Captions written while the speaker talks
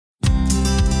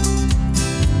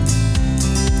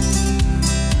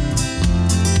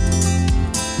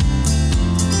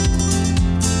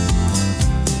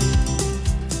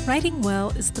Writing well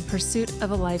is the pursuit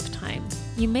of a lifetime.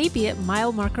 You may be at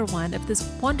mile marker 1 of this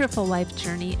wonderful life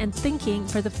journey and thinking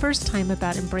for the first time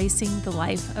about embracing the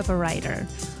life of a writer.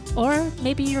 Or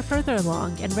maybe you're further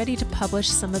along and ready to publish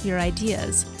some of your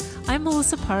ideas. I'm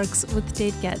Melissa Parks with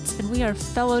Dave Getz, and we are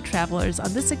fellow travelers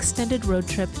on this extended road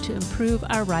trip to improve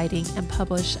our writing and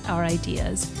publish our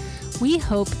ideas. We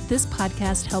hope this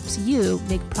podcast helps you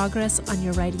make progress on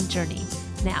your writing journey.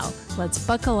 Now, let's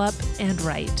buckle up and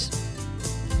write.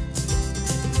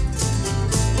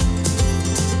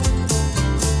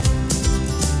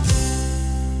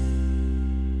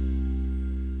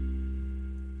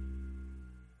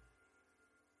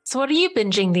 So what are you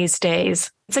binging these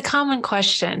days? It's a common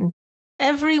question.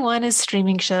 Everyone is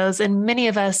streaming shows, and many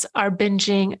of us are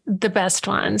binging the best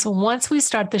ones. Once we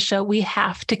start the show, we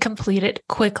have to complete it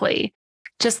quickly.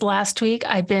 Just last week,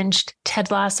 I binged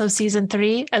Ted Lasso Season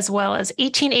 3, as well as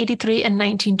 1883 and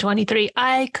 1923.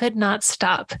 I could not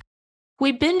stop.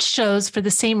 We binge shows for the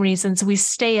same reasons we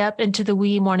stay up into the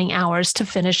wee morning hours to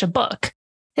finish a book.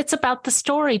 It's about the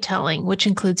storytelling, which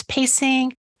includes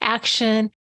pacing,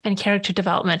 action, and character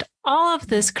development. All of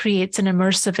this creates an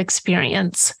immersive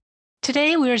experience.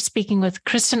 Today, we are speaking with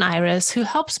Cristen Iris, who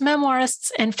helps memoirists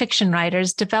and fiction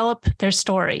writers develop their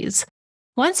stories.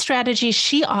 One strategy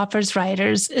she offers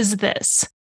writers is this: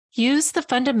 use the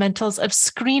fundamentals of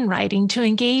screenwriting to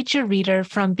engage your reader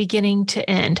from beginning to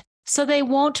end, so they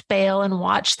won't bail and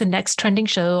watch the next trending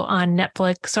show on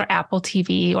Netflix or Apple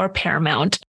TV or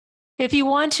Paramount. If you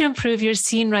want to improve your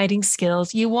scene writing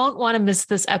skills, you won't want to miss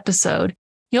this episode.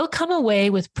 You'll come away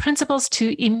with principles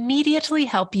to immediately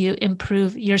help you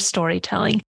improve your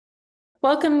storytelling.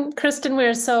 Welcome, Cristen.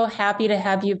 We're so happy to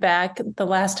have you back. The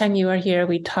last time you were here,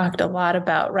 we talked a lot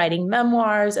about writing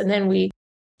memoirs, and then we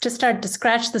just started to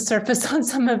scratch the surface on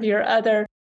some of your other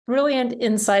brilliant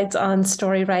insights on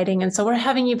story writing. And so we're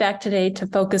having you back today to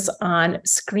focus on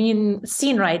scene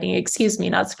writing,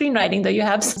 not screenwriting, though you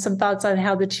have some thoughts on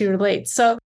how the two relate.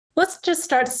 So let's just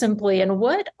start simply. And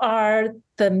what are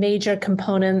the major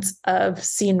components of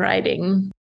scene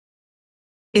writing?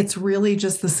 It's really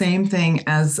just the same thing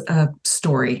as a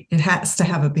story. It has to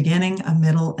have a beginning, a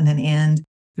middle, and an end.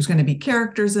 There's going to be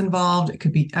characters involved.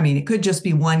 It could just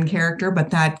be one character,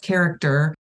 but that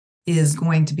character is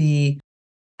going to be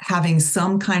having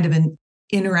some kind of an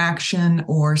interaction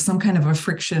or some kind of a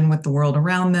friction with the world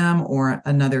around them or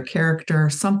another character,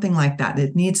 something like that.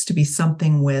 It needs to be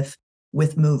something with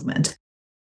movement.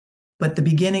 But the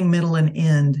beginning, middle, and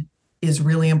end is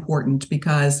really important,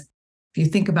 because if you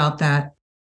think about that,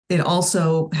 it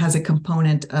also has a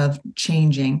component of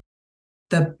changing.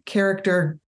 The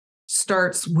character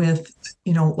starts with,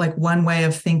 like one way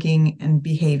of thinking and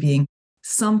behaving.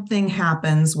 Something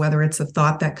happens, whether it's a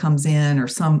thought that comes in or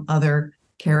some other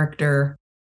character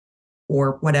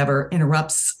or whatever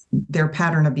interrupts their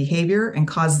pattern of behavior and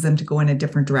causes them to go in a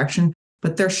different direction.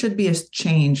 But there should be a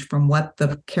change from what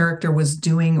the character was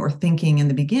doing or thinking in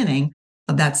the beginning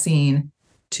of that scene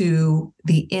to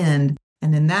the end.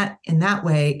 And in that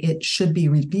way, it should be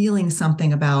revealing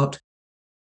something about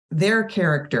their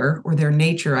character, or their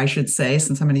nature, I should say,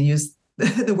 since I'm going to use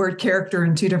the word character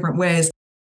in two different ways,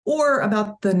 or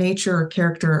about the nature or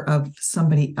character of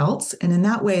somebody else. And in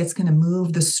that way, it's going to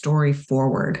move the story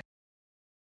forward.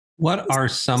 What are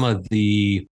some of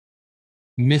the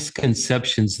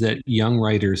misconceptions that young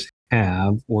writers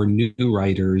have, or new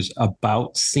writers,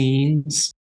 about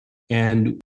scenes?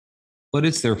 And what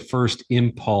is their first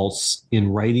impulse in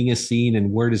writing a scene,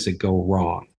 and where does it go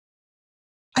wrong?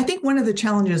 I think one of the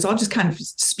challenges, I'll just kind of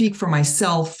speak for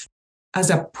myself as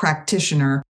a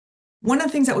practitioner. One of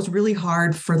the things that was really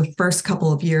hard for the first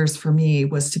couple of years for me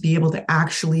was to be able to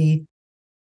actually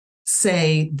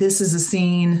say, this is a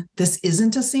scene, this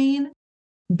isn't a scene.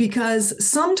 Because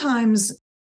sometimes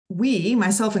we,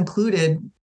 myself included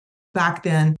back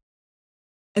then,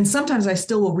 and sometimes I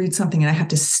still will read something and I have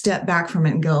to step back from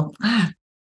it and go,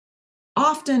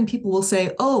 Often people will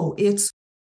say, it's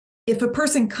if a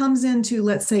person comes into,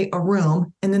 let's say, a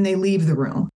room and then they leave the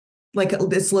room, like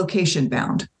it's location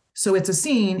bound. So it's a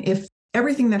scene if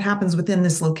everything that happens within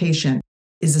this location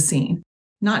is a scene,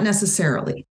 not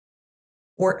necessarily.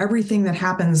 Or everything that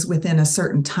happens within a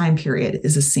certain time period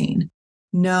is a scene.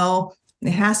 No,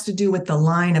 it has to do with the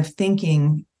line of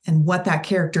thinking and what that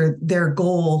character, their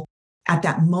goal at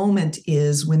that moment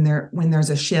is when there's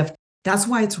a shift. That's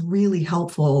why it's really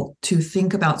helpful to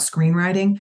think about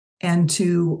screenwriting and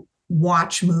to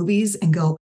watch movies and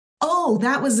go,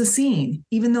 that was a scene,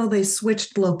 even though they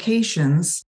switched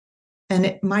locations and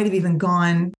it might have even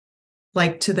gone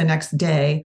like to the next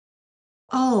day.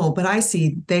 But I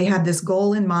see they had this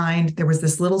goal in mind. There was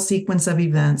this little sequence of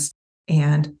events,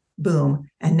 and boom.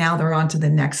 And now they're on to the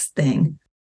next thing.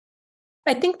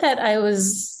 I think that I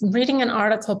was reading an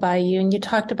article by you, and you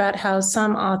talked about how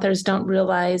some authors don't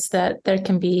realize that there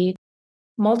can be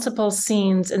multiple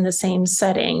scenes in the same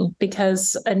setting,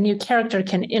 because a new character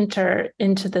can enter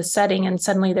into the setting and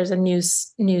suddenly there's a new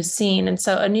scene. And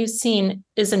so a new scene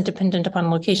isn't dependent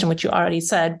upon location, which you already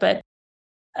said, but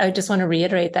I just want to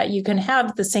reiterate that you can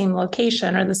have the same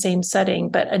location or the same setting,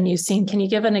 but a new scene. Can you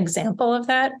give an example of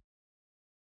that?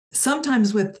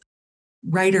 Sometimes with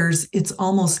writers, it's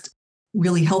almost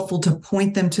really helpful to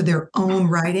point them to their own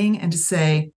writing and to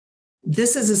say,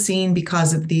 this is a scene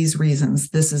because of these reasons.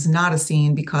 This is not a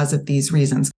scene because of these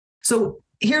reasons. So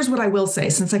here's what I will say,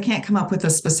 since I can't come up with a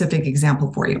specific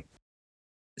example for you.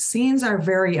 Scenes are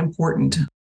very important.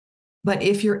 But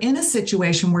if you're in a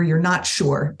situation where you're not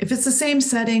sure, if it's the same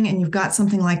setting and you've got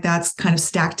something like that's kind of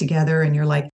stacked together and you're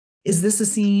like, is this a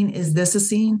scene? Is this a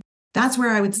scene? That's where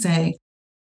I would say,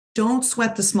 don't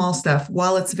sweat the small stuff.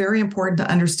 While it's very important to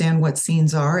understand what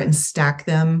scenes are and stack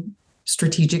them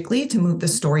strategically to move the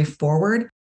story forward,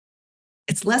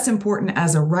 it's less important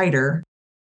as a writer,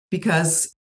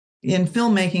 because in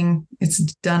filmmaking, it's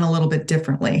done a little bit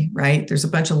differently, right? There's a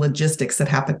bunch of logistics that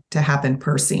happen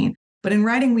per scene. But in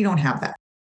writing, we don't have that.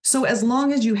 So as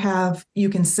long as you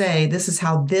can say, this is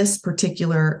how this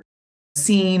particular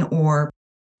scene or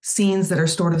scenes that are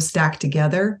sort of stacked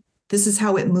together, this is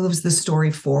how it moves the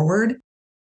story forward.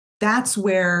 That's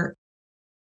where,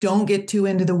 don't get too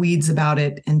into the weeds about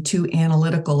it and too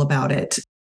analytical about it,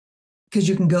 because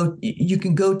you can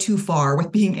go too far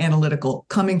with being analytical,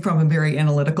 coming from a very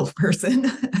analytical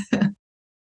person.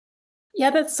 Yeah,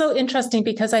 that's so interesting,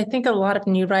 because I think a lot of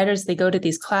new writers, they go to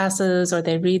these classes or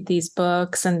they read these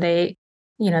books and they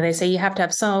say you have to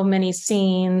have so many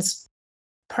scenes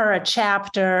per a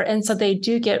chapter. And so they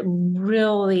do get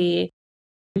really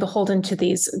beholden to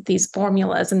these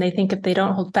formulas. And they think if they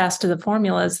don't hold fast to the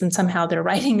formulas, then somehow their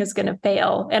writing is going to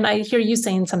fail. And I hear you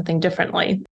saying something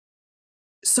differently.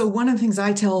 So one of the things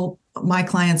I tell my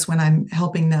clients when I'm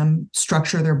helping them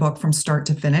structure their book from start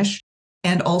to finish,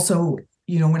 and also,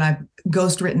 when I've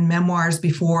ghostwritten memoirs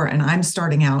before and I'm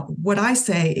starting out, what I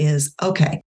say is,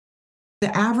 okay,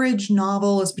 the average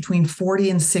novel is between 40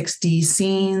 and 60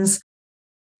 scenes.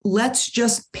 Let's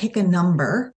just pick a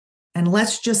number. And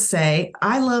let's just say,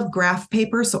 I love graph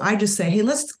paper. So I just say, hey,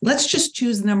 let's just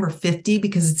choose the number 50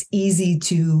 because it's easy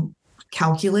to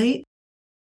calculate.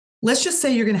 Let's just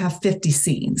say you're going to have 50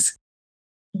 scenes.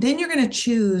 Then you're going to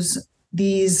choose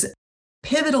these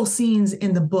pivotal scenes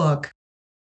in the book.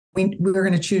 We're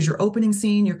going to choose your opening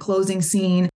scene, your closing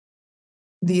scene,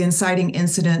 the inciting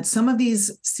incident, some of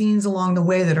these scenes along the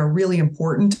way that are really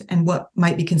important and what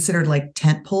might be considered like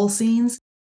tentpole scenes.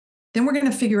 Then we're going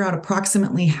to figure out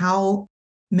approximately how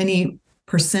many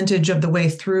percentage of the way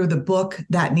through the book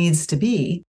that needs to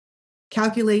be,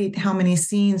 calculate how many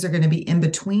scenes are going to be in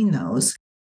between those.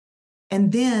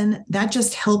 And then that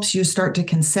just helps you start to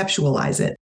conceptualize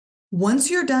it.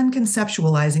 Once you're done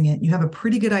conceptualizing it, you have a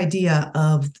pretty good idea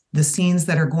of the scenes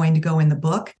that are going to go in the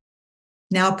book.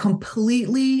 Now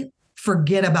completely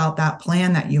forget about that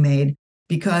plan that you made,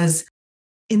 because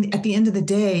at the end of the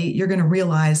day, you're going to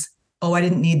realize, oh, I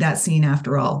didn't need that scene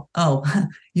after all. Oh,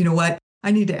 you know what?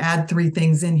 I need to add 3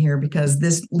 things in here because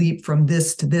this leap from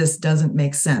this to this doesn't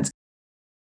make sense.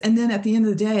 And then at the end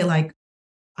of the day, like,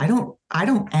 I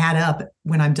don't add up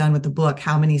when I'm done with the book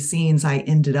how many scenes I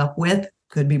ended up with.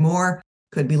 Could be more,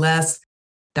 could be less.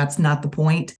 That's not the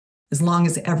point. As long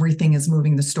as everything is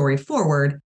moving the story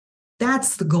forward,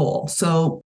 that's the goal.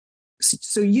 So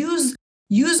use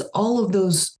all of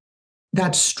those,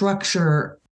 that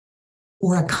structure,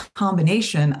 or a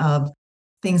combination of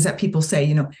things that people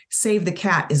say, save the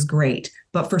cat is great.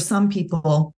 But for some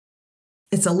people,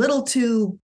 it's a little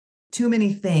too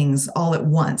many things all at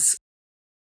once.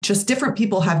 Just different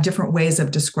people have different ways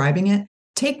of describing it.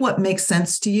 Take what makes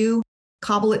sense to you,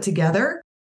 cobble it together,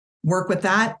 work with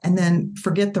that, and then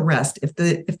forget the rest. If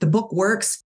the book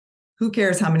works, who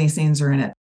cares how many scenes are in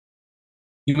it?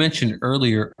 You mentioned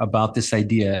earlier about this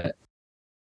idea,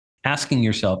 asking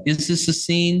yourself, is this a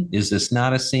scene? Is this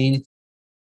not a scene?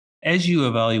 As you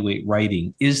evaluate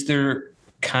writing, is there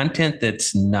content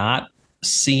that's not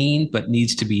seen but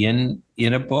needs to be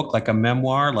in a book, like a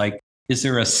memoir? Like, is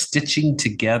there a stitching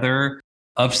together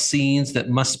of scenes that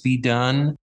must be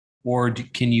done? Or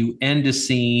can you end a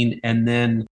scene and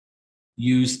then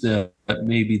use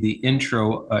maybe the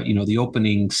intro, the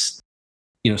openings,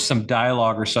 some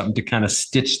dialogue or something to kind of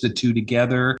stitch the two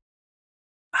together?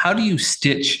 How do you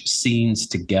stitch scenes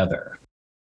together?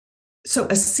 So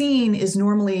a scene is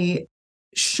normally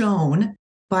shown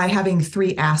by having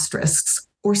 3 asterisks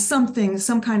or something,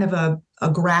 some kind of a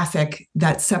graphic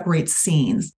that separates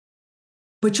scenes.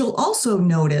 But you'll also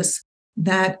notice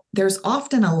that there's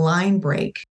often a line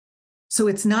break. So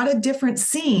it's not a different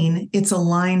scene, it's a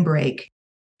line break.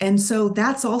 And so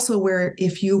that's also where,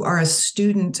 if you are a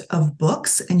student of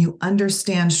books and you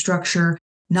understand structure,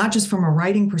 not just from a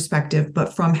writing perspective,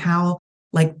 but from how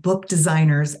like book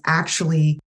designers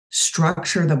actually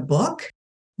structure the book,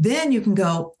 then you can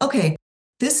go, okay,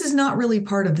 this is not really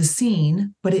part of the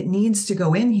scene, but it needs to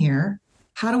go in here.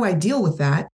 How do I deal with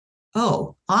that?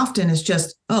 Oh, often it's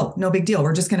just, oh, no big deal.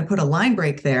 We're just going to put a line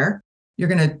break there. You're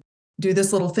going to do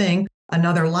this little thing,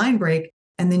 another line break,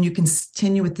 and then you can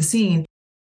continue with the scene.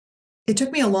 It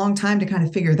took me a long time to kind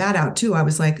of figure that out too. I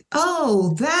was like,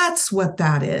 oh, that's what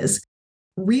that is.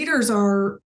 Readers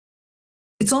are,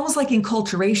 it's almost like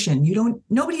enculturation.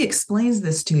 Nobody explains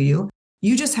this to you.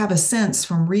 You just have a sense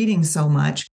from reading so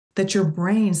much that your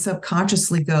brain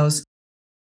subconsciously goes,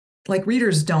 like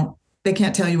readers they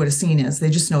can't tell you what a scene is. They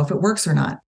just know if it works or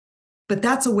not. But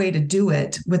that's a way to do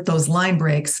it with those line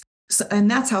breaks. So, and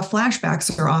that's how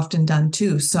flashbacks are often done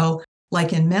too. So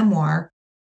like in memoir,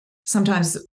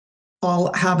 sometimes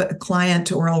I'll have a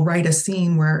client or I'll write a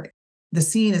scene where the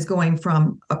scene is going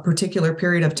from a particular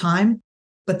period of time,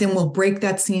 but then we'll break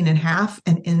that scene in half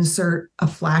and insert a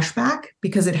flashback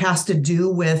because it has to do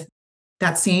with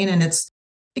that scene. And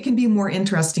it can be more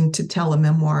interesting to tell a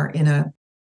memoir in a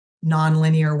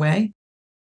non-linear way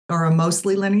or a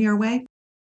mostly linear way.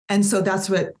 And so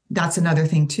that's another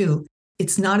thing too.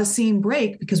 It's not a scene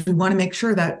break because we want to make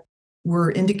sure that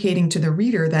we're indicating to the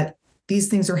reader that these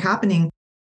things are happening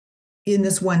in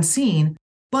this one scene,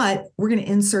 but we're going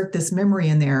to insert this memory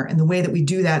in there. And the way that we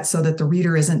do that so that the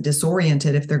reader isn't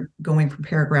disoriented if they're going from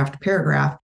paragraph to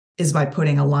paragraph is by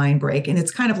putting a line break. And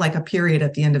it's kind of like a period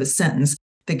at the end of a sentence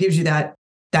that gives you that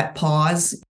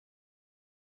pause.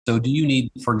 So do you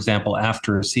need, for example,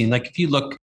 after a scene, like if you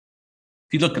look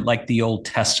at like the Old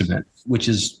Testament, which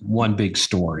is one big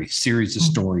story, series of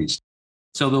stories.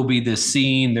 So there'll be this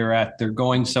scene, they're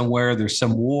going somewhere, there's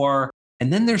some war,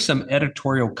 and then there's some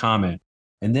editorial comment.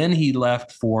 And then he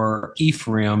left for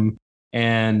Ephraim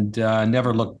and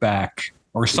never looked back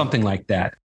or something like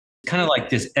that. Kind of like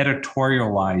this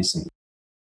editorializing.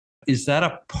 Is that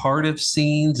a part of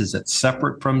scenes? Is it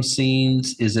separate from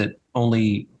scenes? Is it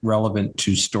only relevant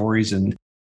to stories and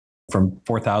from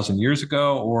 4,000 years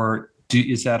ago? Or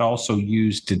is that also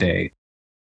used today?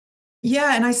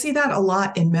 Yeah, and I see that a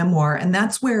lot in memoir. And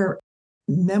that's where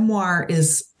memoir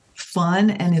is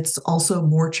fun and it's also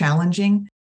more challenging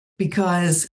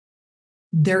because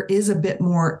there is a bit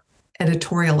more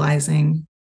editorializing.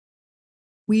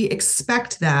 We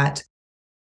expect that.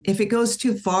 If it goes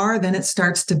too far, then it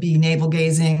starts to be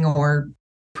navel-gazing or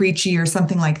preachy or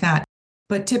something like that.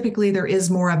 But typically there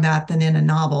is more of that than in a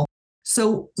novel.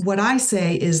 So what I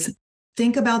say is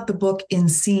think about the book in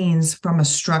scenes from a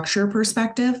structure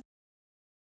perspective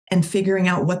and figuring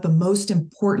out what the most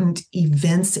important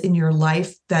events in your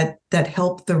life that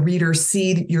help the reader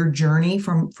see your journey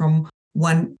from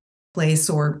one place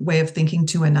or way of thinking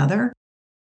to another.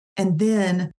 And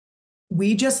then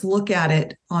we just look at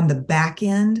it on the back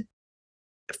end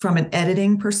from an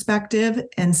editing perspective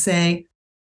and say,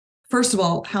 first of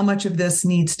all, how much of this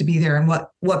needs to be there and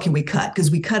what can we cut? Because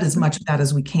we cut as much of that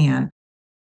as we can.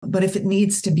 But if it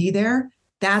needs to be there,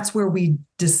 that's where we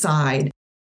decide,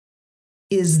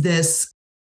 is this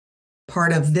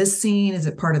part of this scene? Is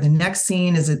it part of the next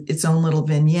scene? Is it its own little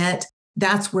vignette?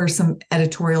 That's where some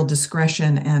editorial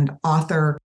discretion and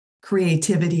author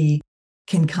creativity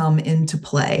can come into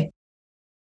play.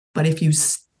 But if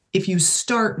you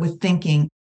start with thinking,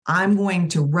 I'm going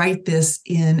to write this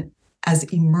in as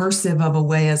immersive of a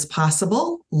way as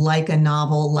possible, like a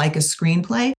novel, like a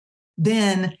screenplay,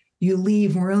 then you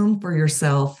leave room for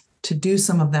yourself to do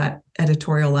some of that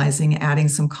editorializing, adding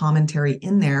some commentary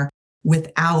in there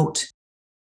without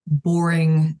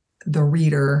boring the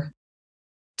reader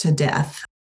to death.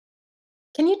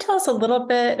 Can you tell us a little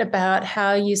bit about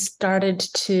how you started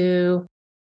to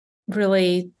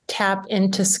really tap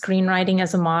into screenwriting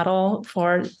as a model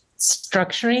for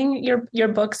structuring your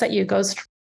books that you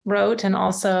wrote and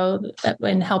also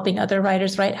in helping other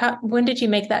writers write? When did you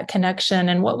make that connection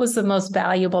and what was the most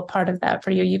valuable part of that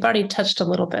for you? You've already touched a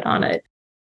little bit on it.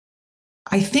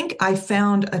 I think I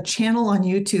found a channel on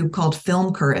YouTube called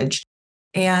Film Courage,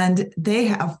 and they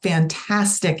have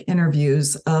fantastic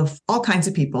interviews of all kinds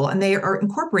of people, and they are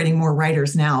incorporating more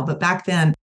writers now, but back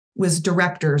then was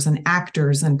directors and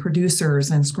actors and producers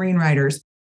and screenwriters.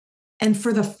 And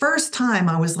for the first time,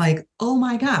 I was like, oh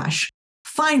my gosh,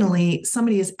 finally,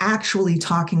 somebody is actually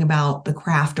talking about the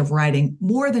craft of writing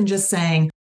more than just saying,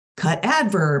 cut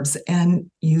adverbs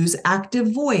and use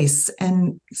active voice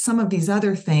and some of these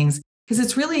other things. Because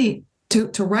it's really,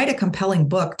 to write a compelling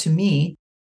book to me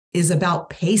is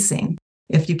about pacing.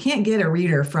 If you can't get a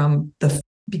reader from the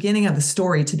beginning of the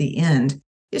story to the end,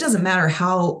 it doesn't matter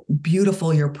how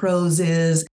beautiful your prose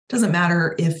is. It doesn't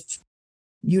matter if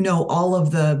you know all of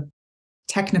the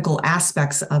technical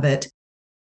aspects of it.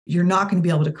 You're not going to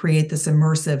be able to create this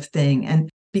immersive thing. And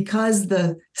because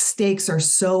the stakes are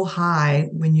so high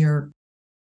when you're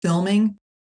filming,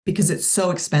 because it's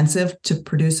so expensive to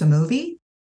produce a movie,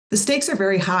 the stakes are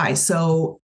very high.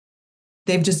 So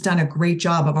they've just done a great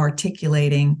job of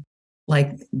articulating,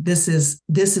 like, this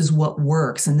is what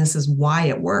works and this is why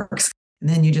it works. And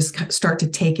then you just start to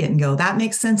take it and go, that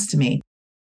makes sense to me.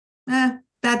 That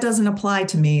doesn't apply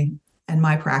to me and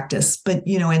my practice. But,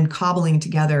 in cobbling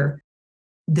together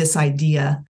this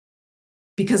idea,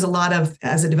 because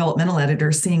as a developmental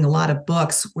editor, seeing a lot of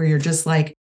books where you're just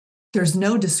like, there's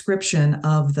no description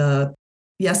of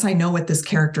yes, I know what this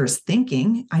character is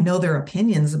thinking. I know their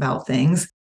opinions about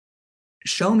things.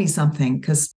 Show me something,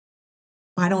 because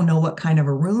I don't know what kind of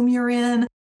a room you're in.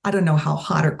 I don't know how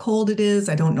hot or cold it is.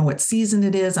 I don't know what season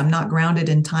it is. I'm not grounded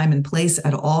in time and place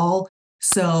at all.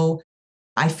 So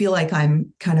I feel like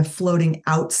I'm kind of floating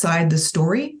outside the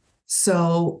story.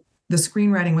 So the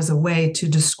screenwriting was a way to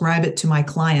describe it to my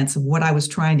clients of what I was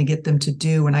trying to get them to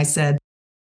do. And I said,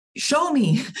 show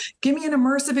me, give me an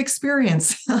immersive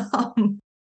experience.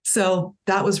 So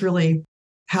that was really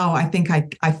how I think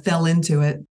I fell into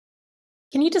it.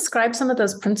 Can you describe some of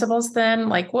those principles then?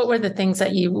 Like, what were the things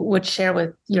that you would share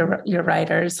with your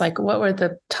writers? Like, what were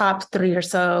the top 3 or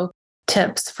so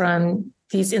tips from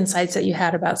these insights that you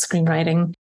had about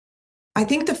screenwriting? I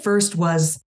think the first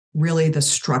was really the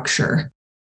structure,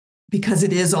 because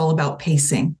it is all about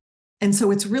pacing. And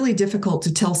so it's really difficult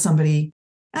to tell somebody,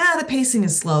 the pacing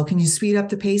is slow. Can you speed up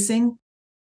the pacing?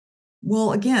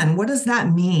 Well, again, what does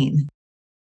that mean?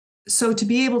 So to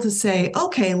be able to say,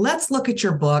 okay, let's look at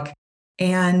your book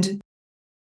and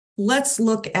let's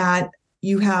look at,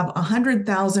 you have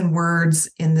 100,000 words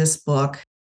in this book.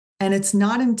 And it's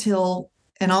not until,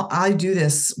 and I do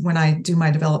this when I do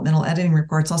my developmental editing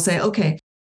reports, I'll say, okay,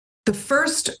 the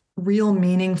first real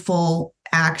meaningful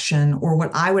action, or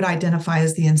what I would identify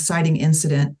as the inciting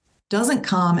incident, doesn't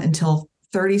come until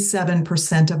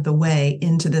 37% of the way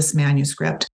into this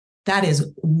manuscript. That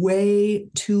is way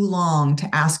too long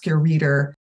to ask your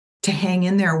reader to hang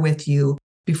in there with you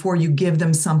before you give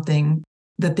them something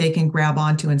that they can grab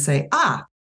onto and say,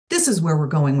 this is where we're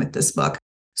going with this book.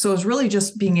 So it's really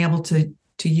just being able to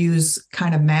use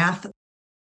kind of math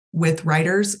with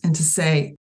writers and to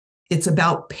say, it's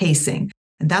about pacing.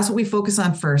 And that's what we focus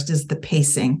on first, is the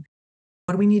pacing.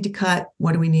 What do we need to cut?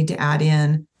 What do we need to add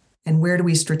in? And where do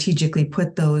we strategically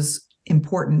put those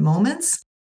important moments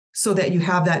so that you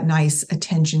have that nice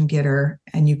attention getter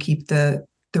and you keep the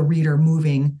reader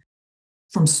moving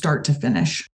from start to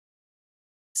finish?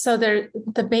 So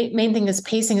the main thing is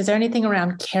pacing. Is there anything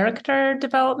around character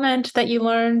development that you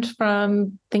learned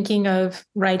from thinking of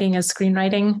writing as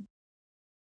screenwriting?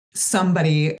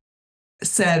 Somebody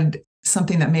said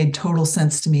something that made total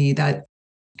sense to me, that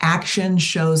action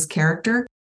shows character.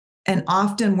 And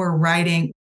often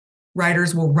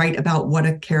writers will write about what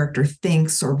a character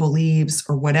thinks or believes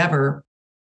or whatever,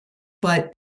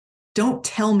 but don't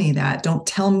tell me that. Don't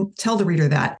tell the reader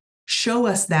that. Show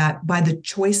us that by the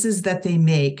choices that they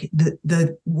make,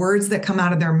 the words that come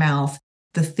out of their mouth,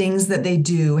 the things that they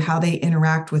do, how they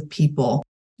interact with people.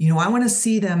 I want to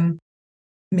see them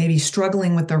maybe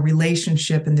struggling with a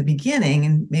relationship in the beginning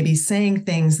and maybe saying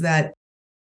things that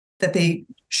they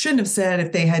shouldn't have said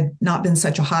if they had not been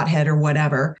such a hothead or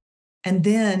whatever. And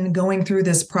then going through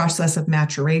this process of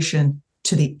maturation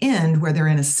to the end where they're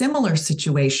in a similar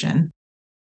situation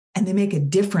and they make a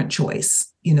different choice.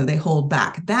 They hold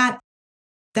back. That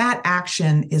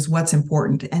action is what's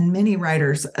important. And many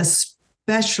writers,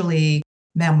 especially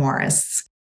memoirists,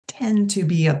 tend to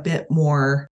be a bit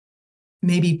more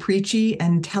maybe preachy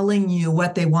and telling you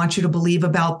what they want you to believe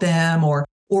about them or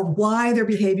why their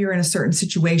behavior in a certain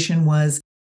situation was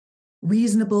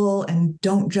reasonable, and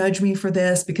don't judge me for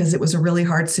this because it was a really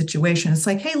hard situation. It's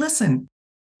like, hey, listen,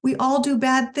 we all do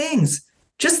bad things.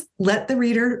 Just let the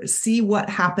reader see what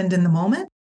happened in the moment,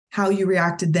 how you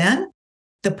reacted then.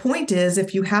 The point is,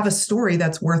 if you have a story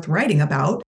that's worth writing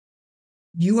about,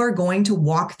 you are going to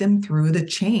walk them through the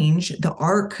change, the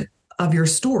arc of your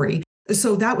story.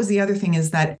 So that was the other thing,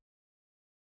 is that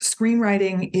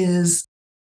screenwriting is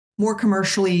more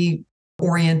commercially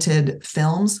oriented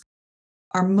films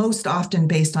are most often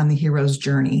based on the hero's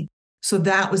journey. So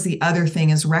that was the other thing,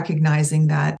 is recognizing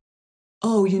that,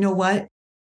 you know what?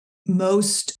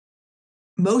 Most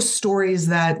most stories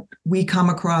that we come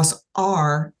across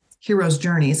are heroes'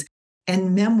 journeys,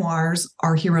 and memoirs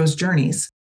are heroes' journeys.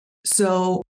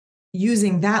 So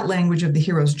using that language of the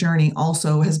hero's journey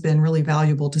also has been really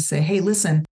valuable to say, hey,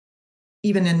 listen,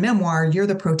 even in memoir, you're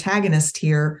the protagonist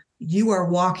here. You are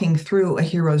walking through a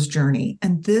hero's journey.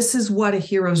 And this is what a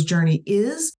hero's journey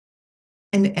is.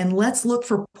 And let's look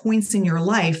for points in your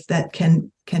life that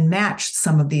can match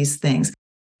some of these things.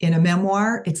 In a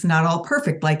memoir, it's not all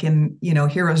perfect. Like in,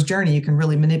 hero's journey, you can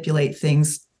really manipulate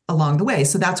things along the way.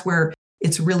 So that's where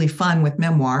it's really fun with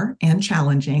memoir and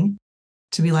challenging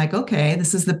to be like, okay,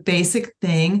 this is the basic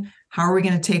thing. How are we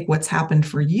going to take what's happened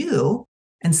for you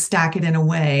and stack it in a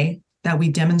way that we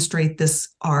demonstrate this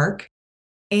arc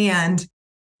and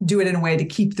do it in a way to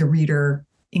keep the reader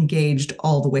engaged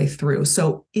all the way through?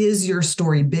 So is your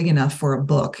story big enough for a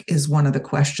book is one of the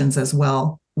questions as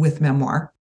well with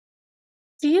memoir.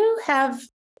 Do you have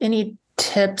any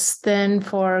tips then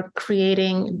for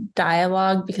creating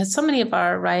dialogue? Because so many of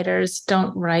our writers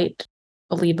don't write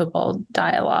believable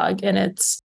dialogue, and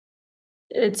it's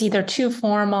either too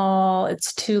formal,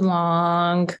 it's too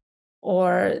long,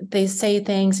 or they say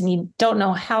things and you don't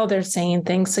know how they're saying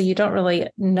things. So you don't really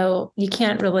know, you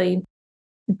can't really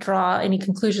draw any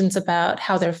conclusions about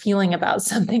how they're feeling about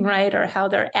something, right? Or how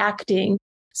they're acting.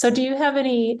 So do you have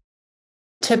any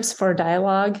tips for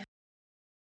dialogue?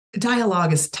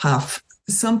 Dialogue is tough.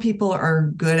 Some people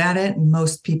are good at it, and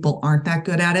most people aren't that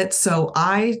good at it. So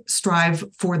I strive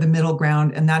for the middle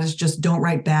ground, and that is just don't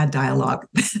write bad dialogue.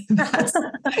 That's,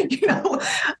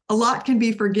 a lot can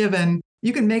be forgiven.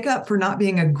 You can make up for not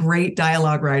being a great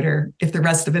dialogue writer if the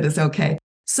rest of it is okay.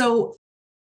 So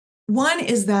one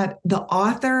is that the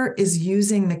author is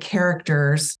using the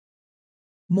characters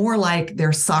more like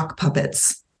they're sock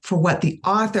puppets for what the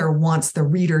author wants the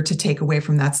reader to take away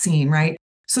from that scene, right?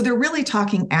 So they're really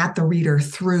talking at the reader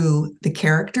through the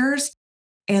characters.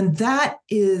 And that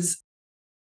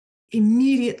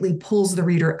immediately pulls the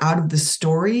reader out of the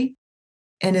story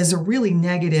and is a really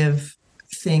negative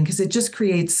thing because it just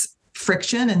creates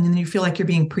friction. And then you feel like you're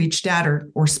being preached at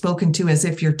or spoken to as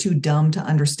if you're too dumb to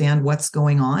understand what's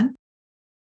going on.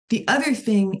 The other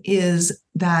thing is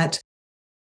that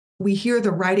we hear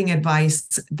the writing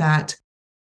advice that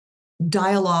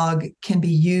dialogue can be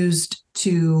used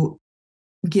to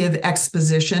give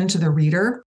exposition to the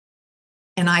reader.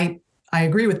 And I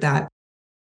agree with that.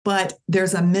 But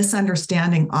there's a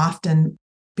misunderstanding often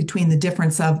between the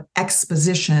difference of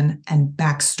exposition and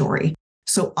backstory.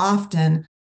 So often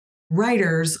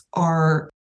writers are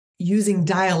using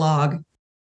dialogue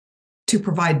to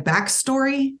provide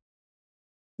backstory.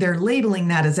 They're labeling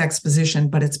that as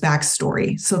exposition, but it's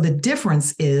backstory. So the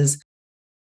difference is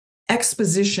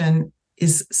exposition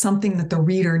is something that the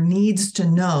reader needs to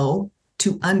know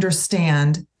to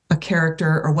understand a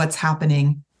character or what's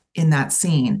happening in that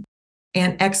scene.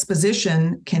 And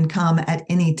exposition can come at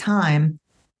any time.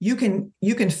 You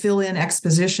can fill in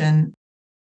exposition,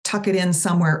 tuck it in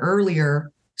somewhere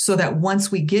earlier so that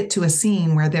once we get to a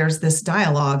scene where there's this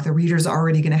dialogue, the reader's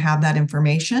already going to have that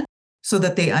information so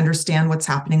that they understand what's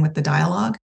happening with the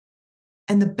dialogue.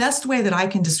 And the best way that I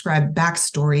can describe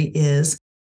backstory is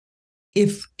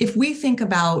if we think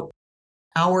about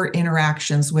our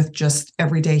interactions with just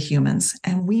everyday humans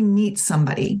and we meet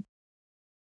somebody,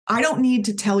 I don't need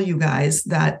to tell you guys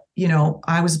that,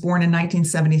 I was born in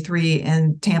 1973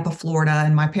 in Tampa, Florida,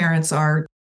 and my parents are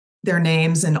their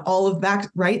names and all of that,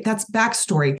 right? That's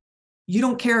backstory. You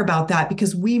don't care about that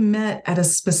because we met at a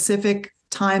specific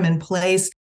time and place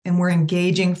and we're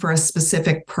engaging for a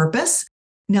specific purpose.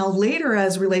 Now, later,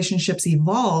 as relationships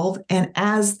evolve and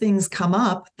as things come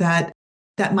up that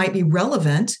might be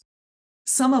relevant,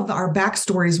 some of our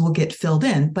backstories will get filled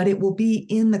in, but it will be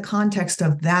in the context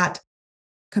of that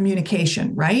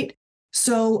communication, right?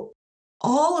 So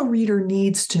all a reader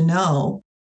needs to know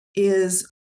is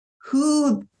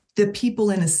who the people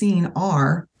in a scene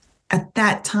are at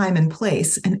that time and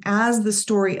place. And as the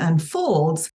story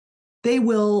unfolds, they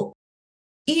will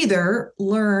either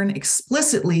learn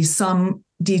explicitly some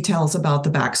details about the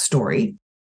backstory,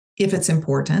 if it's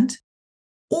important,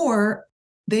 or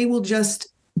they will just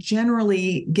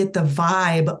generally get the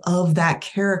vibe of that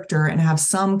character and have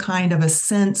some kind of a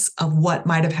sense of what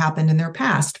might have happened in their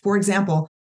past. For example,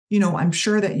 I'm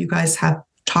sure that you guys have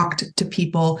talked to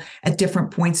people at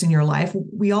different points in your life.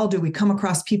 We all do. We come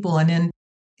across people, and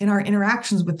in our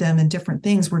interactions with them and different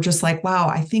things, we're just like, wow,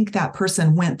 I think that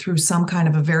person went through some kind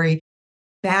of a very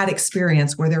bad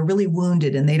experience where they're really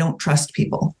wounded and they don't trust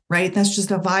people, right? That's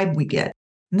just a vibe we get.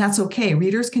 And that's okay.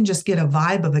 Readers can just get a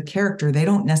vibe of a character. They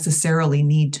don't necessarily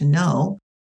need to know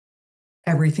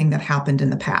everything that happened in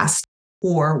the past.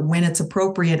 or when it's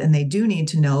appropriate and they do need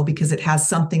to know because it has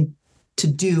something to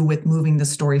do with moving the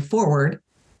story forward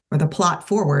or the plot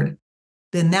forward,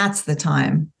 then that's the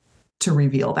time to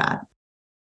reveal that.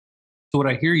 So what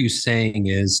I hear you saying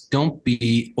is don't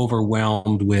be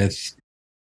overwhelmed with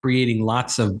creating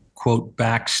lots of, quote,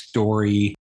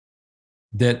 backstory,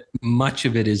 that much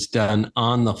of it is done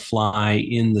on the fly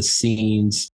in the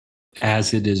scenes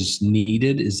as it is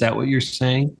needed. Is that what you're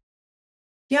saying?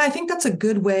 Yeah, I think that's a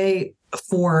good way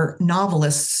for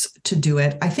novelists to do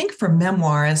it. I think for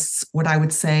memoirists, what I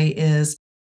would say is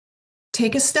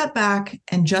take a step back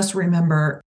and just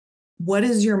remember, what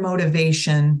is your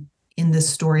motivation in this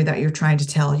story that you're trying to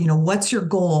tell? What's your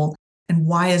goal and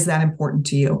why is that important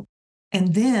to you?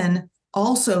 And then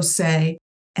also say,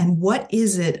 and what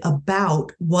is it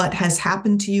about what has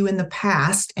happened to you in the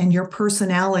past and your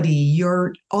personality,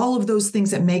 all of those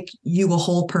things that make you a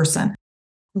whole person?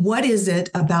 What is it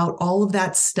about all of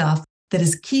that stuff that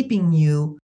is keeping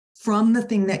you from the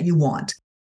thing that you want?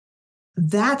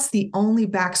 That's the only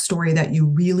backstory that you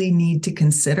really need to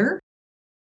consider.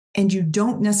 And you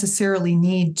don't necessarily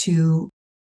need to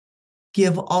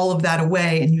give all of that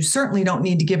away. And you certainly don't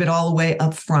need to give it all away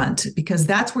up front, because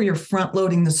that's where you're front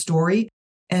loading the story.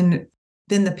 And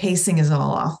then the pacing is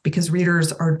all off because we're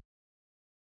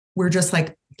just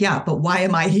like, yeah, but why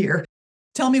am I here?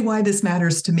 Tell me why this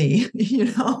matters to me,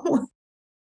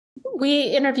 We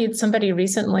interviewed somebody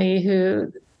recently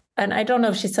who, and I don't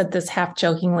know if she said this half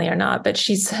jokingly or not, but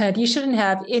she said, you shouldn't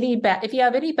have if you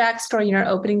have any backstory in your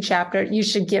opening chapter, you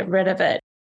should get rid of it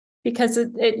because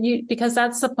because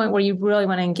that's the point where you really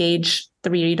want to engage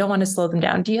the reader. You don't want to slow them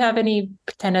down. Do you have any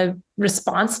kind of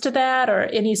response to that or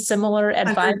any similar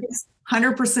advice?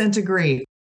 100% agree.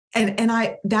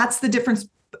 And that's the difference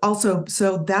also.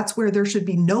 So that's where there should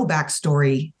be no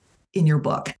backstory in your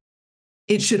book.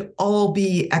 It should all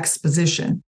be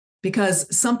exposition,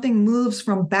 because something moves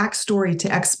from backstory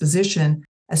to exposition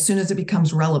as soon as it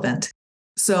becomes relevant.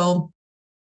 So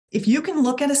if you can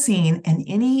look at a scene and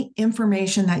any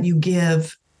information that you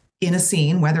give in a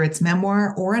scene, whether it's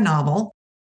memoir or a novel,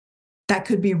 that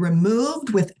could be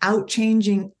removed without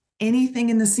changing anything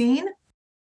in the scene,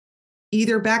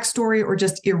 either backstory or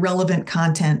just irrelevant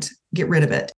content, get rid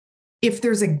of it. If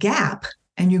there's a gap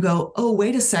and you go, oh,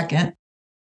 wait a second,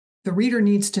 the reader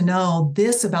needs to know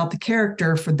this about the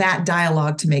character for that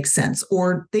dialogue to make sense,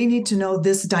 or they need to know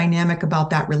this dynamic about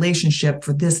that relationship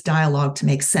for this dialogue to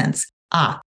make sense.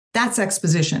 That's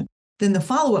exposition. Then the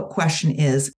follow-up question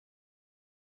is,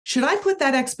 should I put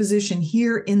that exposition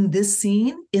here in this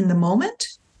scene in the moment,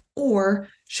 or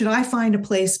should I find a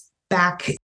place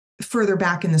further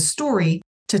back in the story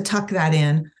to tuck that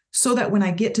in so that when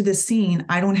I get to this scene,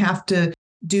 I don't have to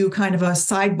do kind of a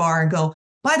sidebar and go,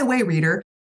 by the way, reader,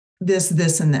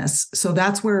 this, and this. So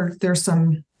that's where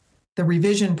the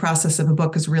revision process of a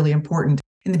book is really important.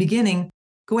 In the beginning,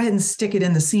 go ahead and stick it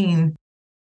in the scene,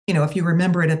 if you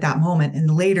remember it at that moment,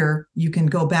 and later you can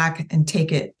go back and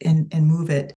take it and move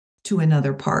it to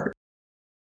another part.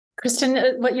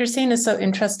 Cristen, what you're saying is so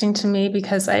interesting to me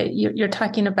because you're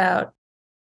talking about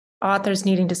authors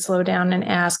needing to slow down and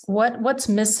ask what's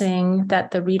missing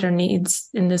that the reader needs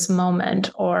in this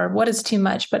moment, or what is too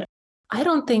much. But I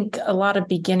don't think a lot of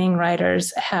beginning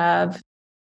writers have,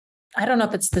 I don't know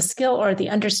if it's the skill or the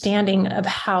understanding of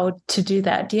how to do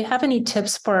that. Do you have any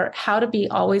tips for how to be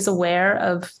always aware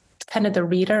of kind of the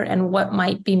reader and what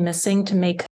might be missing to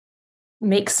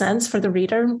make sense for the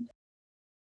reader?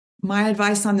 My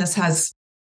advice on this has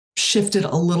shifted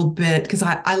a little bit because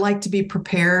I like to be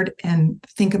prepared and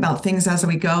think about things as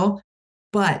we go.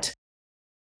 But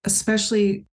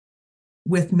especially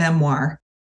with memoir,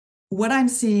 what I'm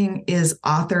seeing is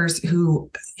authors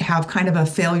who have kind of a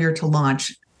failure to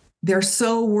launch. They're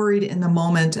so worried in the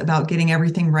moment about getting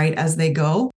everything right as they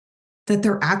go that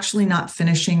they're actually not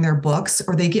finishing their books,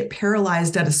 or they get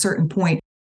paralyzed at a certain point.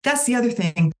 That's the other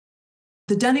thing,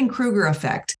 the Dunning-Kruger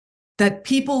effect, that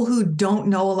people who don't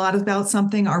know a lot about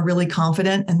something are really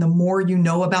confident. And the more you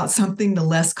know about something, the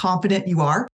less confident you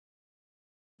are.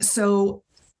 So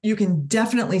you can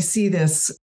definitely see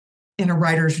this in a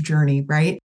writer's journey,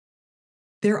 right?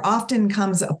 There often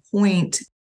comes a point,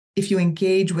 if you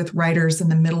engage with writers in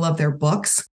the middle of their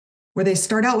books, where they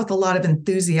start out with a lot of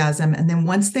enthusiasm. And then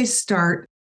once they start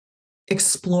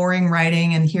exploring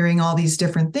writing and hearing all these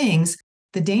different things,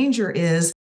 the danger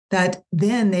is that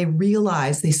then they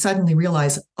suddenly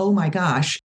realize, oh my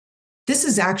gosh, this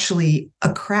is actually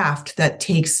a craft that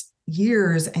takes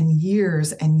years and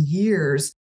years and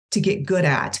years to get good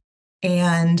at.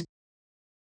 And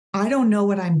I don't know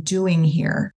what I'm doing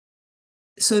here.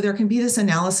 So there can be this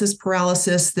analysis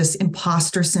paralysis, this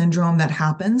imposter syndrome that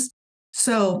happens.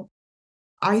 So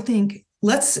I think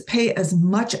let's pay as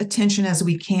much attention as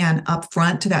we can up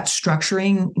front to that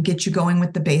structuring and get you going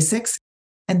with the basics.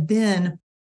 And then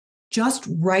just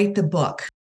write the book.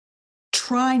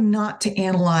 Try not to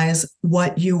analyze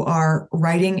what you are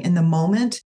writing in the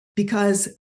moment, because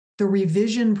the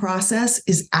revision process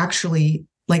is actually,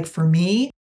 like for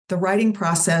me, the writing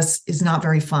process is not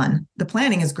very fun. The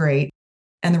planning is great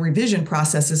and the revision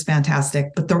process is fantastic,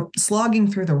 but the slogging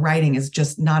through the writing is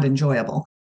just not enjoyable.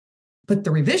 But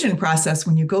the revision process,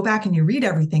 when you go back and you read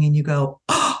everything and you go,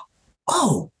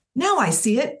 oh, now I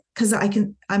see it, because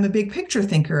I'm a big picture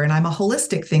thinker and I'm a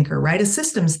holistic thinker, right? A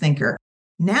systems thinker.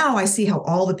 Now I see how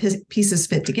all the pieces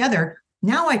fit together.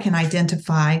 Now I can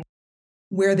identify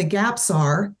where the gaps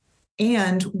are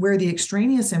and where the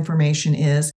extraneous information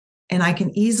is, and I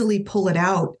can easily pull it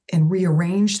out and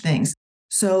rearrange things.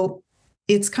 So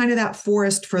it's kind of that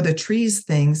forest for the trees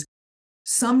things.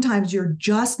 Sometimes you're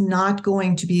just not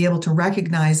going to be able to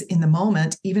recognize in the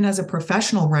moment, even as a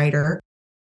professional writer.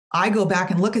 I go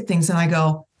back and look at things and I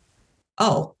go,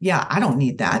 oh, yeah, I don't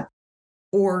need that.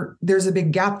 Or there's a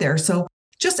big gap there. So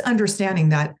just understanding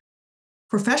that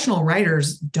professional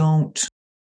writers don't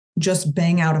just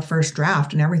bang out a first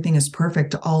draft and everything is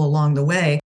perfect all along the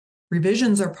way.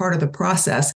 Revisions are part of the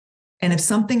process. And if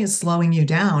something is slowing you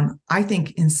down, I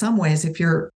think in some ways, if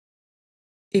you're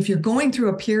going through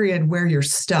a period where you're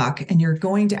stuck and you're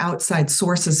going to outside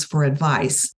sources for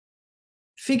advice,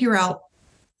 figure out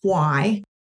why.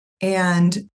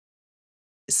 And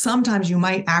sometimes you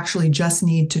might actually just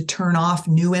need to turn off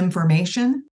new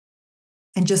information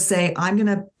and just say, I'm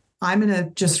going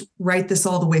to just write this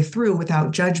all the way through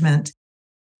without judgment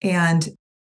and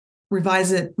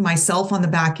revise it myself on the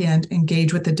back end,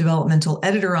 engage with the developmental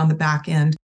editor on the back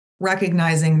end,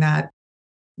 recognizing that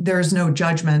there's no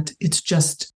judgment. It's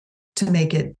just to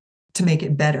make it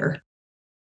better.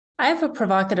 I have a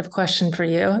provocative question for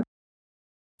you.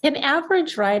 Can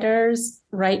average writers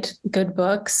write good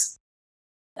books?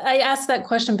 I ask that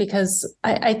question because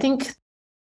I think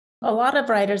a lot of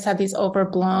writers have these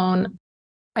overblown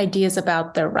ideas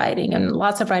about their writing, and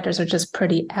lots of writers are just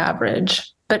pretty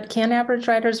average. But can average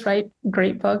writers write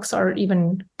great books or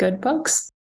even good books?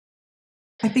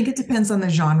 I think it depends on the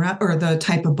genre or the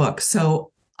type of book.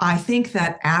 So I think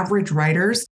that average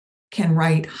writers can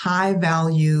write high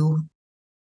value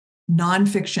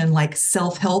nonfiction, like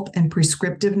self-help and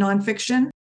prescriptive nonfiction,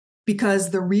 because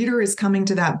the reader is coming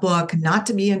to that book not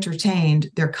to be entertained.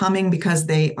 They're coming because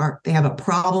they have a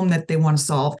problem that they want to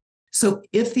solve. So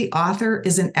if the author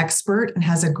is an expert and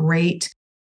has a great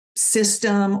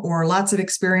system or lots of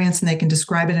experience and they can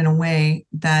describe it in a way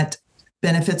that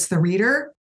benefits the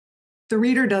reader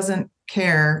doesn't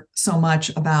care so much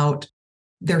about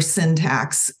their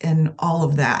syntax and all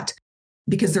of that,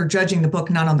 because they're judging the book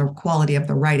not on the quality of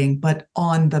the writing, but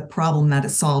on the problem that it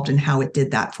solved and how it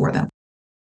did that for them.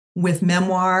 With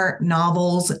memoir,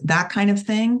 novels, that kind of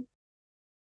thing,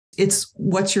 it's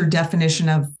what's your definition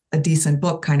of a decent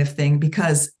book kind of thing,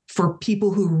 because for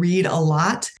people who read a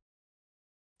lot,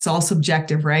 it's all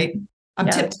subjective, right? I'm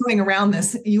tiptoeing around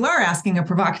this. You are asking a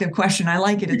provocative question. I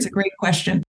like it. It's a great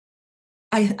question.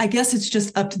 I guess it's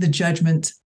just up to the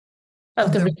judgment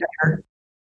of the reader.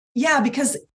 Yeah,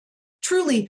 because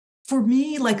truly, for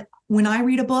me, like when I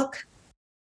read a book,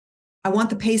 I want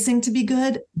the pacing to be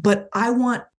good, but I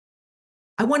want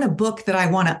a book that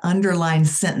I want to underline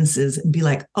sentences and be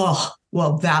like, oh,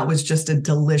 well, that was just a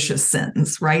delicious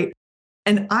sentence, right?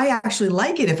 And I actually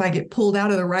like it if I get pulled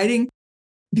out of the writing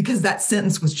because that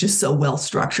sentence was just so well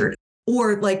structured.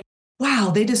 Or like,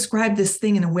 wow, they described this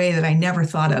thing in a way that I never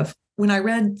thought of. When I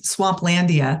read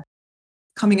Swamplandia,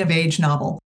 coming of age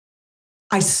novel,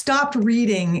 I stopped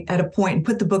reading at a point and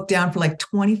put the book down for like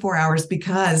 24 hours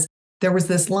because there was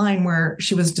this line where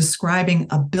she was describing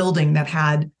a building that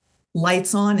had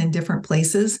lights on in different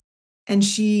places. And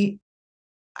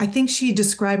I think she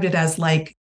described it as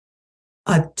like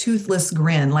a toothless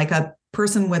grin, like a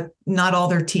person with not all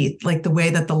their teeth, like the way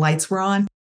that the lights were on.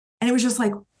 And it was just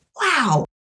like, wow,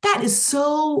 that is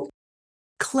so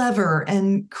clever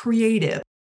and creative.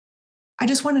 I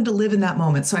just wanted to live in that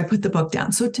moment. So I put the book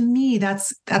down. So to me,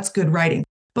 that's good writing.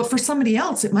 But for somebody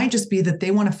else, it might just be that they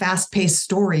want a fast-paced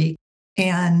story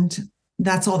and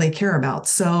that's all they care about.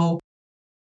 So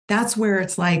that's where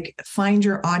it's like, find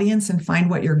your audience and find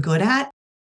what you're good at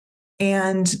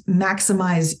and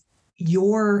maximize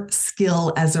your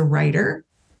skill as a writer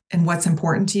and what's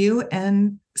important to you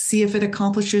and see if it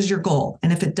accomplishes your goal.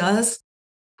 And if it does,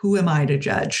 who am I to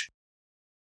judge?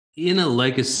 In a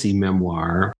legacy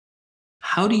memoir,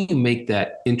 how do you make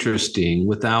that interesting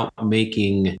without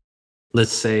making,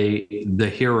 let's say, the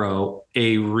hero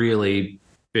a really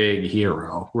big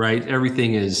hero, right?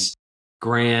 Everything is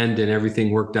grand and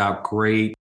everything worked out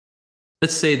great.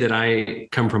 Let's say that I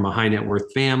come from a high net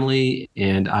worth family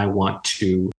and I want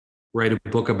to write a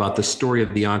book about the story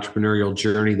of the entrepreneurial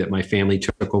journey that my family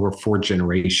took over 4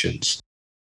 generations.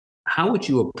 How would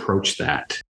you approach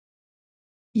that?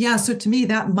 Yeah. So to me,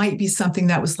 that might be something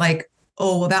that was like,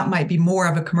 oh, well, that might be more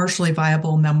of a commercially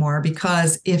viable memoir,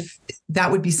 because if that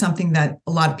would be something that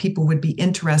a lot of people would be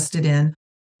interested in,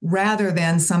 rather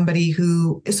than somebody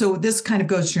who, so this kind of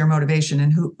goes to your motivation,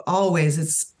 and who always,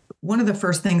 it's one of the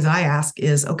first things I ask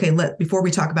is, okay, before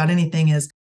we talk about anything, is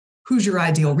who's your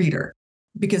ideal reader?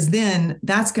 Because then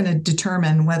that's going to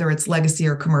determine whether it's legacy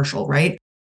or commercial, right?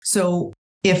 So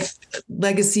if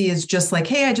legacy is just like,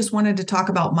 hey, I just wanted to talk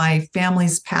about my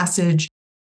family's passage,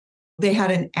 they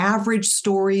had an average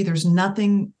story, there's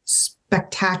nothing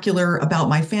spectacular about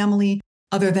my family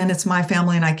other than it's my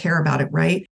family and I care about it,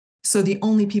 right? So the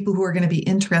only people who are going to be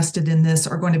interested in this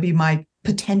are going to be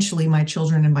potentially my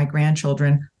children and my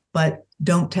grandchildren, but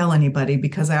don't tell anybody,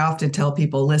 because I often tell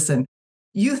people, listen,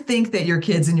 you think that your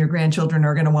kids and your grandchildren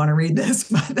are going to want to read this,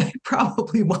 but they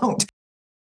probably won't.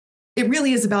 It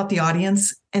really is about the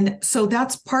audience. And so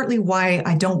that's partly why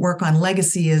I don't work on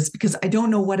legacy, is because I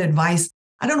don't know what advice,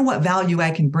 I don't know what value I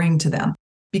can bring to them.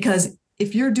 Because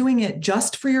if you're doing it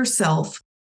just for yourself,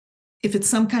 if it's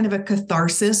some kind of a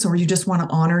catharsis, or you just want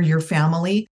to honor your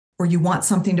family, or you want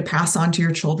something to pass on to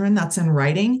your children that's in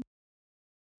writing,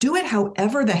 do it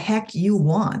however the heck you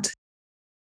want,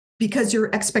 because your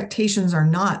expectations are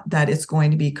not that it's going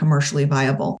to be commercially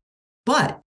viable.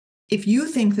 But if you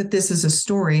think that this is a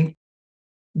story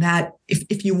that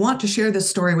if you want to share this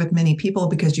story with many people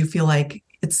because you feel like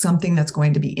it's something that's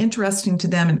going to be interesting to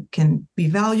them and can be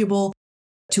valuable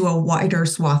to a wider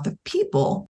swath of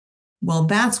people, well,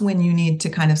 that's when you need to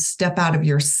kind of step out of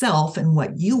yourself and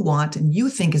what you want and you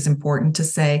think is important to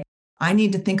say, I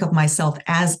need to think of myself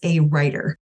as a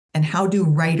writer. And how do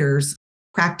writers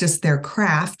practice their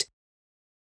craft?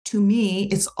 To me,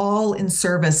 it's all in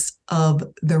service of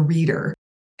the reader.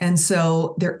 And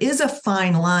so there is a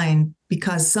fine line,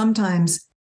 because sometimes,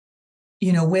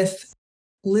 with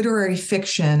literary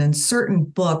fiction and certain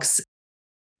books,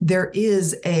 there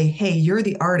is hey, you're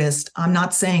the artist. I'm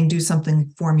not saying do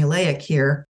something formulaic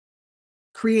here.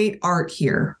 Create art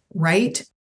here, right?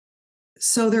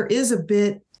 So there is a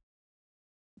bit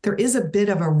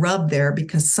of a rub there,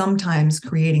 because sometimes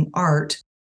creating art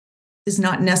is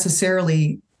not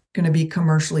necessarily going to be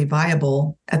commercially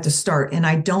viable at the start. And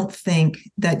I don't think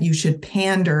that you should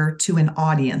pander to an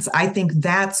audience. I think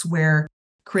that's where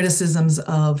criticisms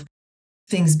of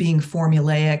things being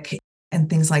formulaic and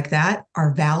things like that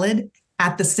are valid.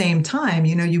 At the same time,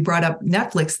 you brought up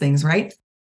Netflix things, right?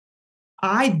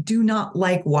 I do not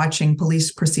like watching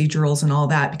police procedurals and all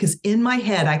that, because in my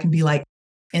head, I can be like,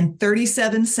 in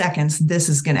 37 seconds, this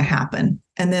is going to happen.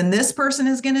 And then this person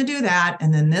is going to do that.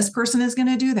 And then this person is going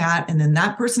to do that. And then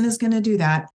that person is going to do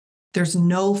that. There's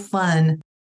no fun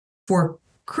for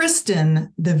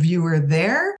Cristen, the viewer,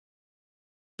 there.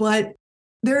 But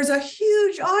there's a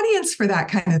huge audience for that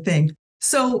kind of thing.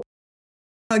 So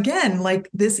again, like,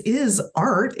 this is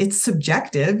art. It's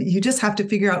subjective. You just have to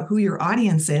figure out who your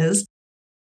audience is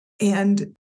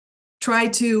and try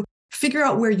to figure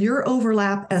out where your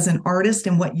overlap as an artist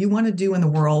and what you want to do in the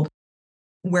world,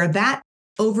 where that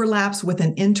overlaps with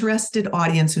an interested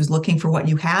audience who's looking for what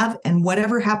you have, and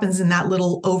whatever happens in that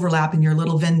little overlap in your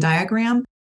little Venn diagram,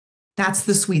 that's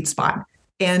the sweet spot.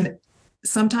 And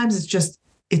sometimes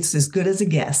it's as good as a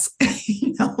guess,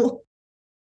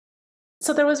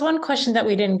 So there was one question that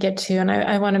we didn't get to, and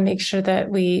I want to make sure that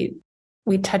we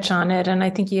touch on it. And I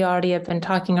think you already have been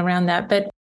talking around that, but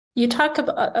you talk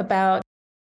about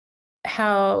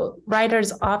how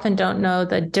writers often don't know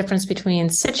the difference between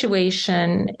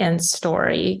situation and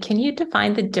story. Can you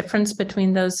define the difference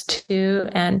between those two?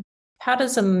 And how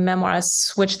does a memoir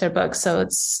switch their book so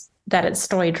it's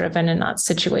story driven and not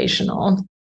situational?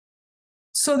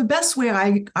 So the best way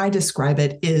I describe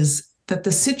it is that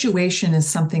the situation is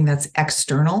something that's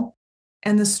external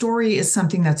and the story is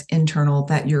something that's internal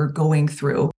that you're going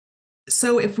through.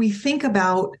 So if we think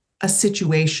about a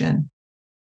situation,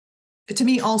 to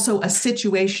me also a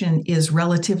situation is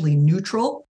relatively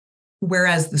neutral,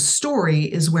 whereas the story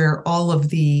is where all of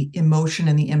the emotion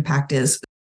and the impact is.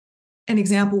 An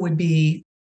example would be,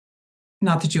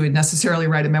 not that you would necessarily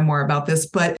write a memoir about this,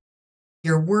 but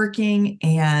you're working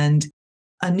and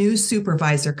a new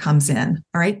supervisor comes in.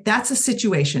 All right. That's a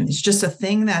situation. It's just a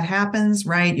thing that happens,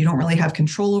 right? You don't really have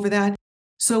control over that.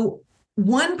 So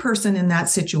one person in that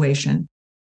situation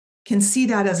can see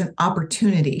that as an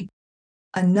opportunity.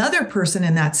 Another person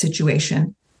in that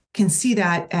situation can see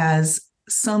that as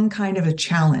some kind of a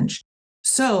challenge.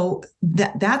 So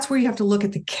that's where you have to look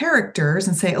at the characters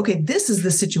and say, okay, this is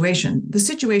the situation. The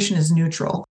situation is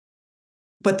neutral.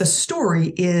 But the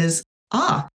story is,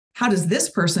 how does this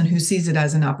person who sees it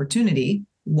as an opportunity,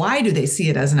 why do they see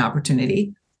it as an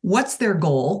opportunity? What's their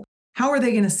goal? How are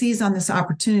they going to seize on this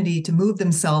opportunity to move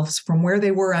themselves from where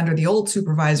they were under the old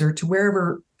supervisor to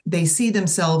wherever they see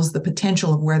themselves, the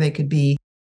potential of where they could be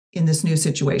in this new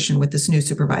situation with this new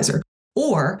supervisor?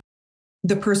 Or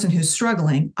the person who's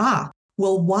struggling,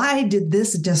 well, why did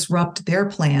this disrupt their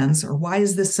plans? Or why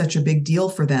is this such a big deal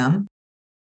for them?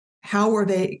 How are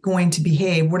they going to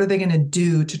behave? What are they going to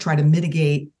do to try to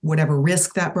mitigate whatever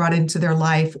risk that brought into their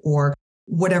life or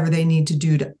whatever they need to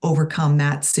do to overcome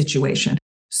that situation?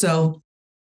 So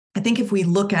I think if we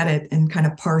look at it and kind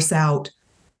of parse out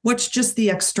what's just the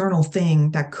external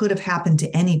thing that could have happened to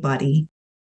anybody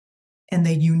and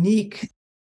the unique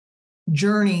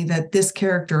journey that this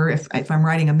character, if I'm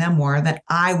writing a memoir, that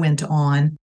I went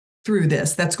on through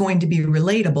this, that's going to be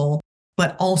relatable,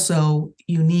 but also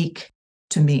unique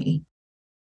to me.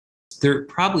 There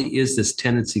probably is this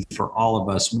tendency for all of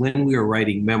us when we are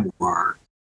writing memoir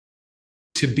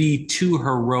to be too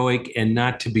heroic and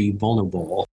not to be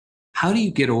vulnerable. How do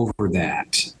you get over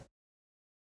that?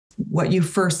 What you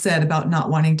first said about not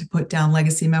wanting to put down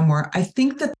legacy memoir, I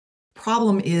think the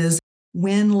problem is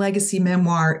when legacy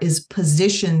memoir is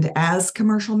positioned as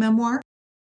commercial memoir,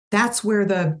 that's where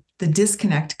the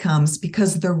disconnect comes,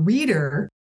 because the reader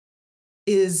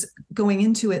is going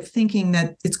into it thinking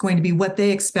that it's going to be what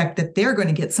they expect, that they're going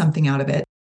to get something out of it.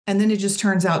 And then it just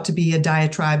turns out to be a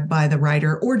diatribe by the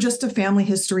writer or just a family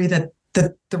history that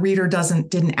the reader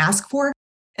didn't ask for.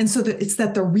 And so it's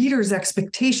that the reader's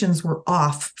expectations were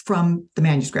off from the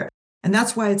manuscript. And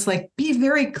that's why it's like, be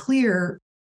very clear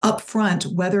up front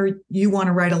whether you want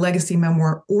to write a legacy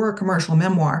memoir or a commercial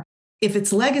memoir. If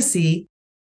it's legacy,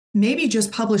 maybe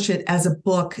just publish it as a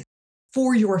book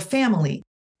for your family.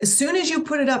 As soon as you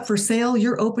put it up for sale,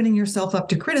 you're opening yourself up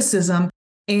to criticism,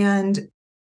 and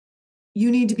you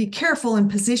need to be careful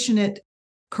and position it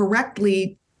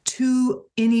correctly to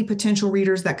any potential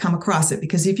readers that come across it.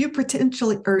 Because if you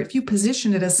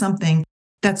position it as something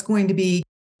that's going to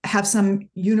have some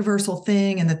universal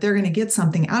thing and that they're going to get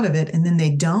something out of it, and then they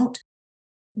don't,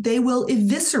 they will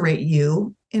eviscerate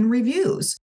you in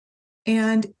reviews.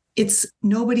 And it's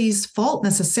nobody's fault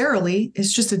necessarily.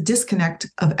 It's just a disconnect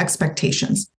of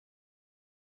expectations.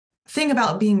 Thing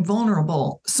about being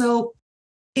vulnerable. So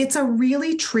it's a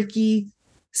really tricky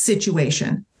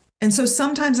situation. And so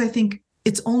sometimes I think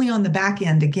it's only on the back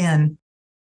end, again,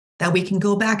 that we can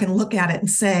go back and look at it and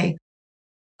say,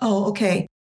 oh, okay,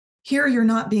 here you're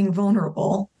not being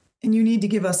vulnerable and you need to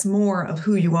give us more of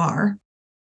who you are.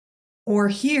 Or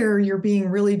here you're being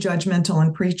really judgmental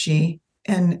and preachy.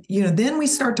 And, then we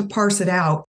start to parse it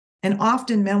out. And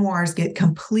often memoirs get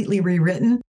completely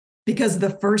rewritten because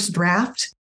the first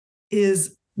draft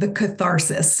is the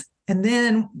catharsis. And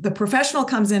then the professional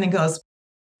comes in and goes,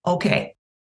 okay,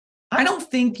 I don't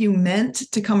think you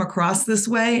meant to come across this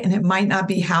way, and it might not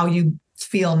be how you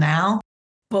feel now.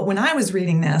 But when I was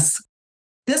reading this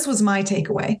was my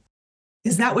takeaway.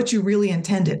 Is that what you really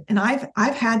intended? And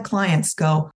I've had clients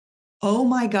go, oh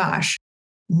my gosh,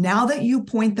 now that you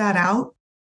point that out,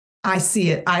 I see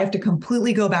it. I have to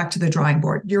completely go back to the drawing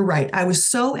board. You're right. I was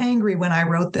so angry when I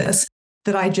wrote this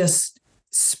that I just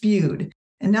spewed.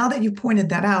 And now that you pointed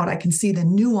that out, I can see the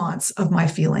nuance of my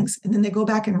feelings. And then they go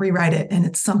back and rewrite it. And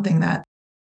it's something that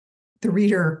the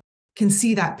reader can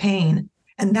see that pain.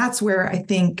 And that's where I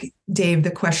think, Dave,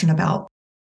 the question about,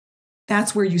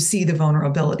 that's where you see the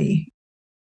vulnerability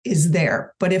is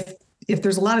there. But if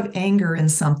there's a lot of anger in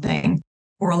something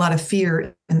or a lot of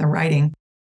fear in the writing,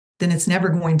 then it's never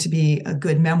going to be a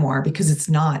good memoir, because it's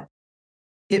not.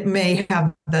 It may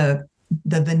have the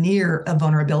veneer of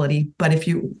vulnerability, but if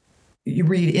you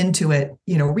read into it,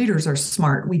 readers are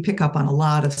smart. We pick up on a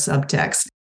lot of subtext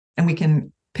and we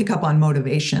can pick up on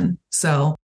motivation.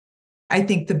 So I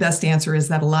think the best answer is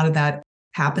that a lot of that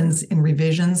happens in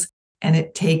revisions, and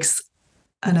it takes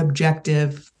an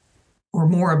objective or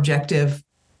more objective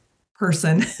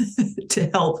person to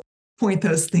help point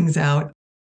those things out.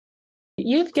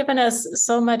 You've given us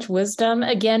so much wisdom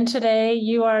again today.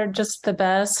 You are just the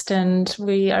best, and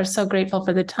we are so grateful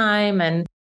for the time and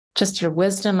just your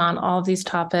wisdom on all of these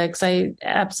topics. I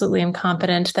absolutely am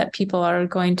confident that people are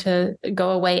going to go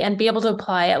away and be able to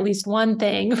apply at least one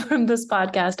thing from this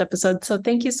podcast episode. So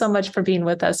thank you so much for being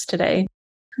with us today.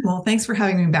 Well, thanks for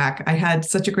having me back. I had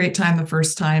such a great time the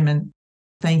first time, and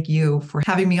thank you for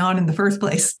having me on in the first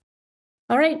place.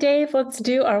 All right, Dave, let's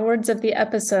do our words of the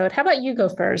episode. How about you go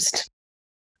first?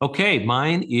 Okay,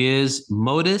 mine is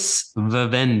modus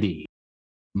vivendi.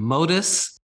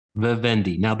 Modus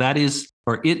vivendi. Now it is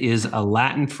a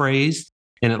Latin phrase,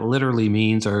 and it literally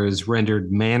means or is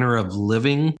rendered manner of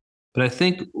living. But I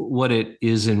think what it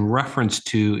is in reference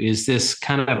to is this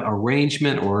kind of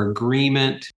arrangement or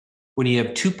agreement when you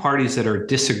have two parties that are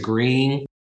disagreeing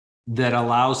that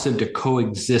allows them to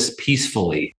coexist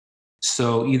peacefully.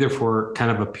 So either for kind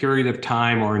of a period of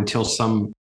time or until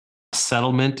some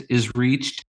settlement is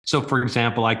reached. So, for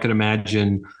example, I could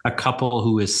imagine a couple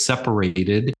who is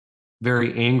separated,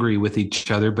 very angry with each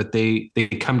other, but they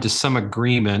come to some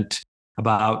agreement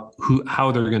about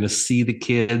how they're going to see the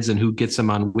kids and who gets them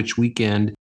on which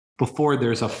weekend before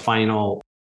there's a final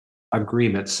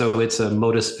agreement. So it's a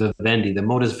modus vivendi. The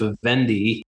modus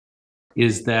vivendi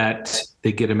is that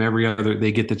they get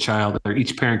the child, or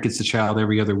each parent gets the child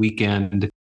every other weekend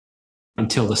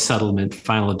until the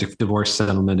final divorce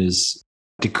settlement is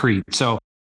decreed. So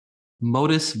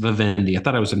modus vivendi. I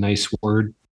thought it was a nice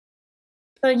word.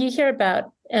 So you hear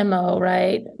about MO,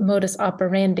 right? Modus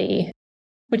operandi,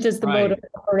 which is the mode of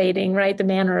operating, right? The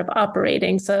manner of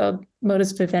operating. So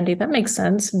modus vivendi, that makes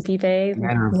sense. Vive,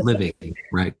 manner of living,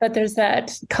 right? But there's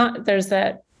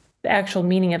that actual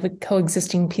meaning of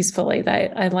coexisting peacefully.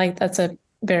 That I like. That's a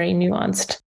very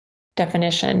nuanced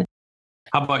definition.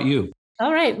 How about you?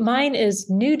 All right, mine is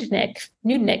nudnik.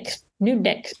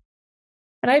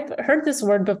 And I've heard this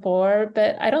word before,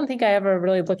 but I don't think I ever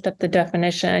really looked up the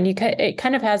definition. It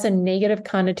kind of has a negative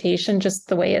connotation, just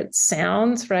the way it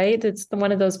sounds, right? It's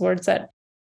one of those words that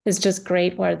is just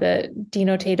great where the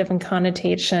denotation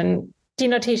connotation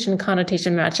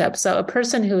match up. So a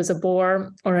person who is a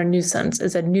bore or a nuisance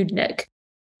is a nudnik.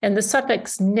 And the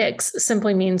suffix nix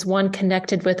simply means one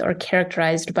connected with or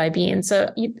characterized by being.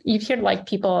 So you've heard like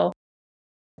people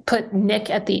put nick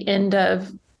at the end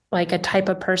of like a type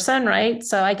of person, right?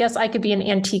 So I guess I could be an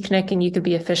antique nick and you could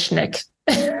be a fish nick.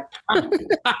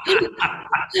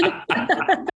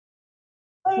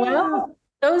 Well,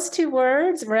 those two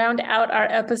words round out our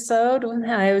episode.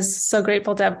 I was so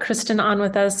grateful to have Cristen on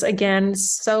with us again.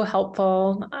 So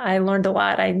helpful. I learned a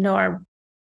lot. I know our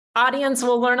audience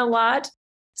will learn a lot.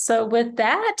 So with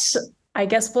that, I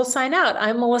guess we'll sign out.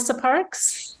 I'm Melissa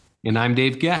Parks. And I'm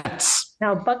Dave Getz.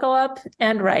 Now buckle up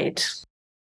and write.